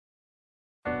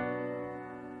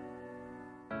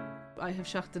I have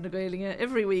Seachtain na Gaeilge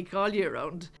every week, all year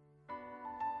round.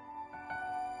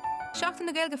 Seachtain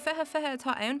na Gaeilge feithe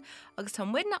atá ann, agus tá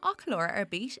muid na acalóir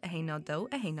bit a 102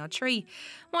 a 103.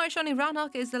 Máire Seo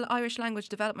Breathnach is the Irish Language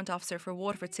Development Officer for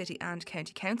Waterford City and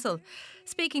County Council.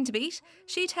 Speaking to Beat,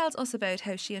 she tells us about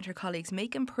how she and her colleagues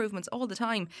make improvements all the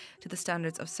time to the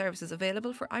standards of services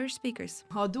available for Irish speakers.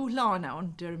 Tá dú lá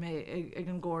nán, dear me, ag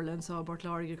an Górlan, so Bort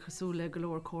Láirge Cosúla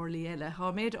golóir córlaí eile.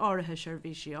 Tá méid áirithe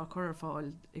seirbhísí á chur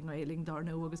fáil in Gaeilge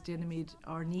darnú agus déanana míad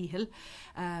ar níhil,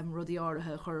 rudí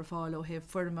áirithe chur fáil ó hebh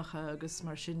formacha agus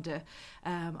mar sinnde,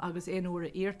 agus éonúair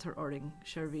a íartar oring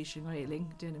seirbhís in Gaeilge,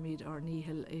 déanana míad ar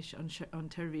níhil is an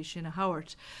teirvís sin a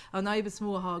Howard. An aibas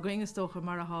mótha goingestócha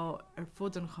mar atá ar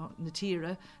fud na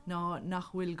tíre ná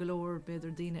nach bhfuil golóir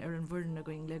beidir daoine ar an bhurn a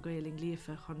going le Gaeilge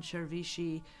líofa chun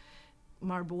seirbhísí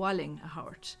mar bháling a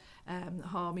Howard.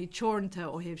 Tá mí teornta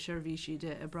ó hebh seirbhísí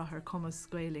de a brathair cumas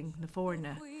Gaeilge na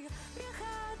fórne.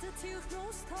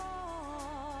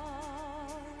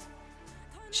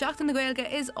 Seachtain na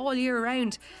Gaeilge is all year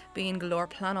round, being galore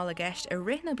planál a gceist a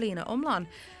rithna bliana umlan.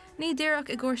 Ní deireadh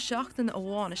I ggur seachtain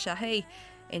amháin a sehé,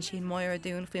 in sin Máire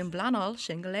dún faoin blanál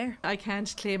sin go léir. I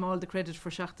can't claim all the credit for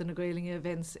Seachtain na Gaeilge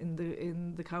events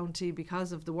in the county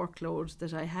because of the workload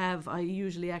that I have. I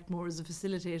usually act more as a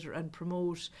facilitator and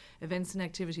promote events and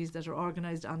activities that are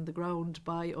organised on the ground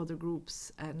by other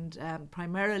groups, and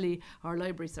primarily our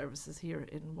library services here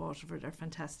in Waterford are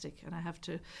fantastic, and I have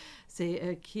to say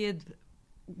a kid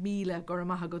míle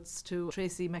goramahaguts to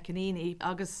Tracy McAneny,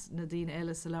 agus Nadine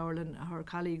Ellis Lowrlin, her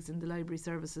colleagues in the library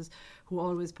services, who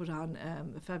always put on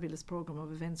a fabulous programme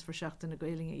of events for Seachtain na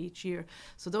Gaeilge each year.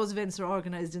 So those events are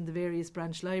organised in the various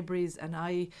branch libraries, and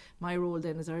my role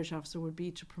then as Irish officer would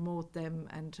be to promote them,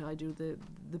 and I do the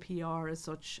PR as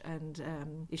such, and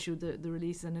issue the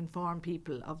release and inform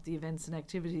people of the events and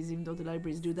activities, even though the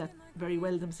libraries do that very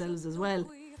well themselves as well.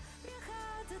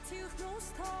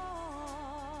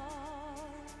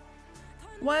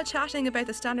 While chatting about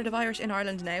the standard of Irish in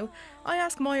Ireland now, I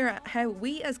ask Máire how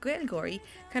we as Gaelgóirí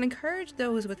can encourage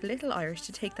those with little Irish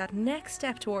to take that next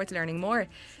step towards learning more.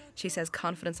 She says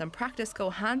confidence and practice go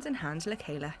hand in hand le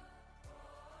chéile.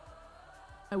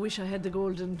 I wish I had the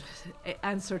golden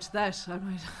answer to that. I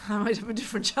might have a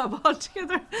different job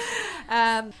altogether.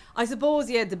 I suppose,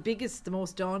 the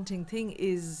most daunting thing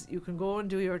is you can go and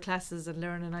do your classes and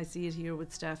learn, and I see it here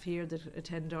with staff here that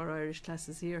attend our Irish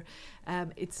classes here.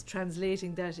 It's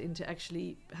translating that into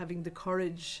actually having the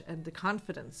courage and the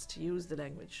confidence to use the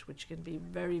language, which can be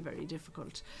very, very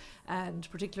difficult. And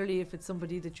particularly if it's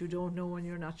somebody that you don't know and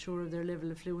you're not sure of their level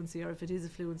of fluency, or if it is a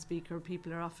fluent speaker,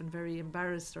 people are often very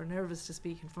embarrassed or nervous to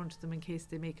speak in front of them in case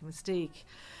they make a mistake.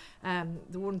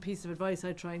 The one piece of advice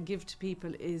I try and give to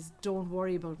people is don't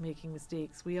worry about making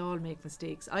mistakes. We all make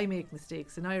mistakes. I make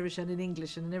mistakes in Irish and in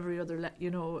English and in every other,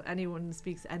 anyone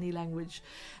speaks any language.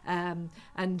 And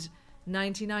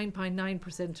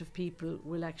 99.9% of people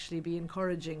will actually be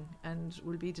encouraging and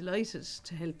will be delighted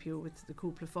to help you with the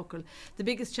cúpla focail. The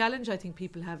biggest challenge I think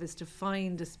people have is to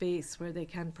find a space where they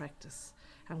can practice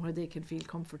and where they can feel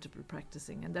comfortable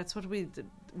practicing, and that's what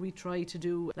we try to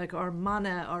do. Like our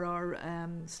mana or our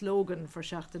slogan for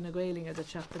Seachtain na Gaeilge that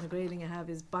Seachtain na Gaeilge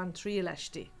have is Ban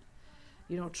Trialashti.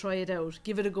 Try it out,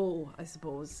 give it a go, I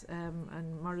suppose.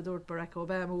 And Maradort Barack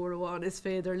Obama Urawan is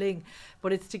Féidir Ling.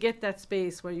 But it's to get that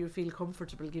space where you feel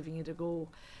comfortable giving it a go.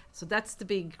 So that's the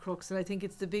big crux, and I think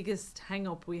it's the biggest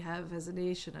hang-up we have as a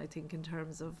nation, I think, in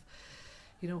terms of,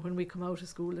 when we come out of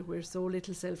school, that we're so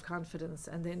little self-confidence,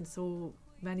 and then so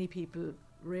many people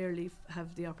rarely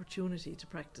have the opportunity to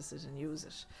practice it and use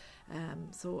it.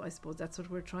 So I suppose that's what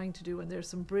we're trying to do, and there's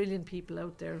some brilliant people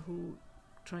out there who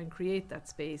try and create that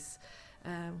space.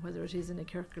 Whether it is in a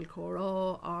Circle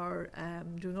Chorá or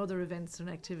doing other events and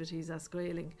activities as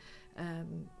Gaeilge.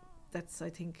 That's,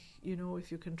 I think,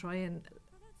 if you can try and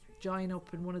join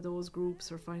up in one of those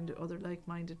groups or find other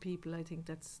like-minded people, I think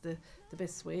that's the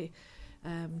best way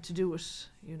to do it,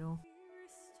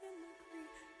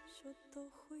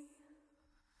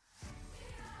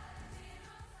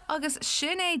 Agus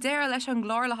sin é deire leis an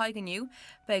glár le haig aniu,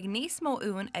 beag níos mó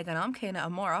uan ag an am céine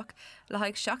amórach le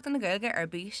haig Seachtain na Gaeilge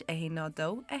bit a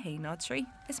 102 a 103.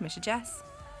 Is Máire Jess.